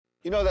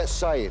You know that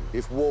saying,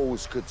 if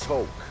walls could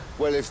talk?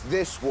 Well, if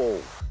this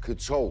wall could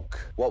talk,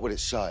 what would it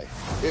say?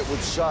 It would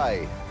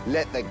say,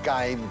 let the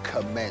game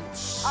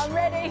commence. I'm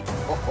ready.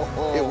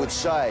 It would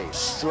say,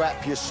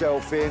 strap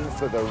yourself in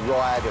for the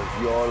ride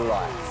of your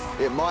life.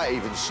 It might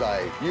even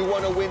say, you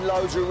want to win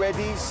loads of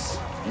readies?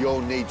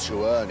 You'll need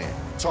to earn it.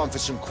 Time for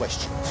some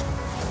questions.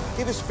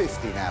 Give us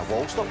 50 now,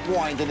 Wall. Stop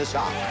winding us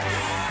up.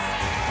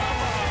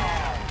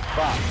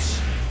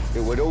 But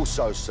it would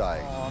also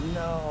say, oh,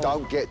 no.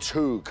 Don't get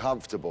too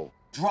comfortable.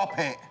 Drop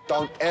it.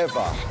 Don't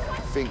ever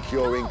think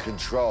you're in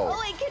control.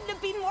 Oh, it couldn't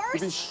have been worse.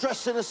 You've been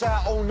stressing us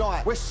out all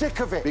night. We're sick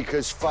of it.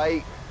 Because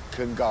fate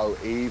can go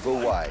either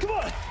way. Come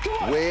on,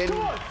 come on, Win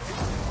come on.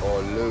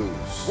 or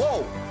lose.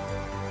 Whoa!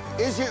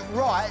 Is it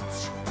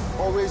right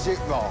or is it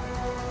wrong?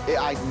 It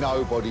ain't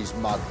nobody's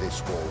mug,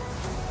 this wall.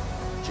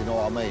 Do you know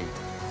what I mean?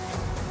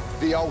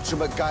 The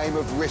ultimate game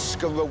of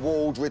risk and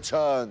reward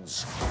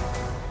returns.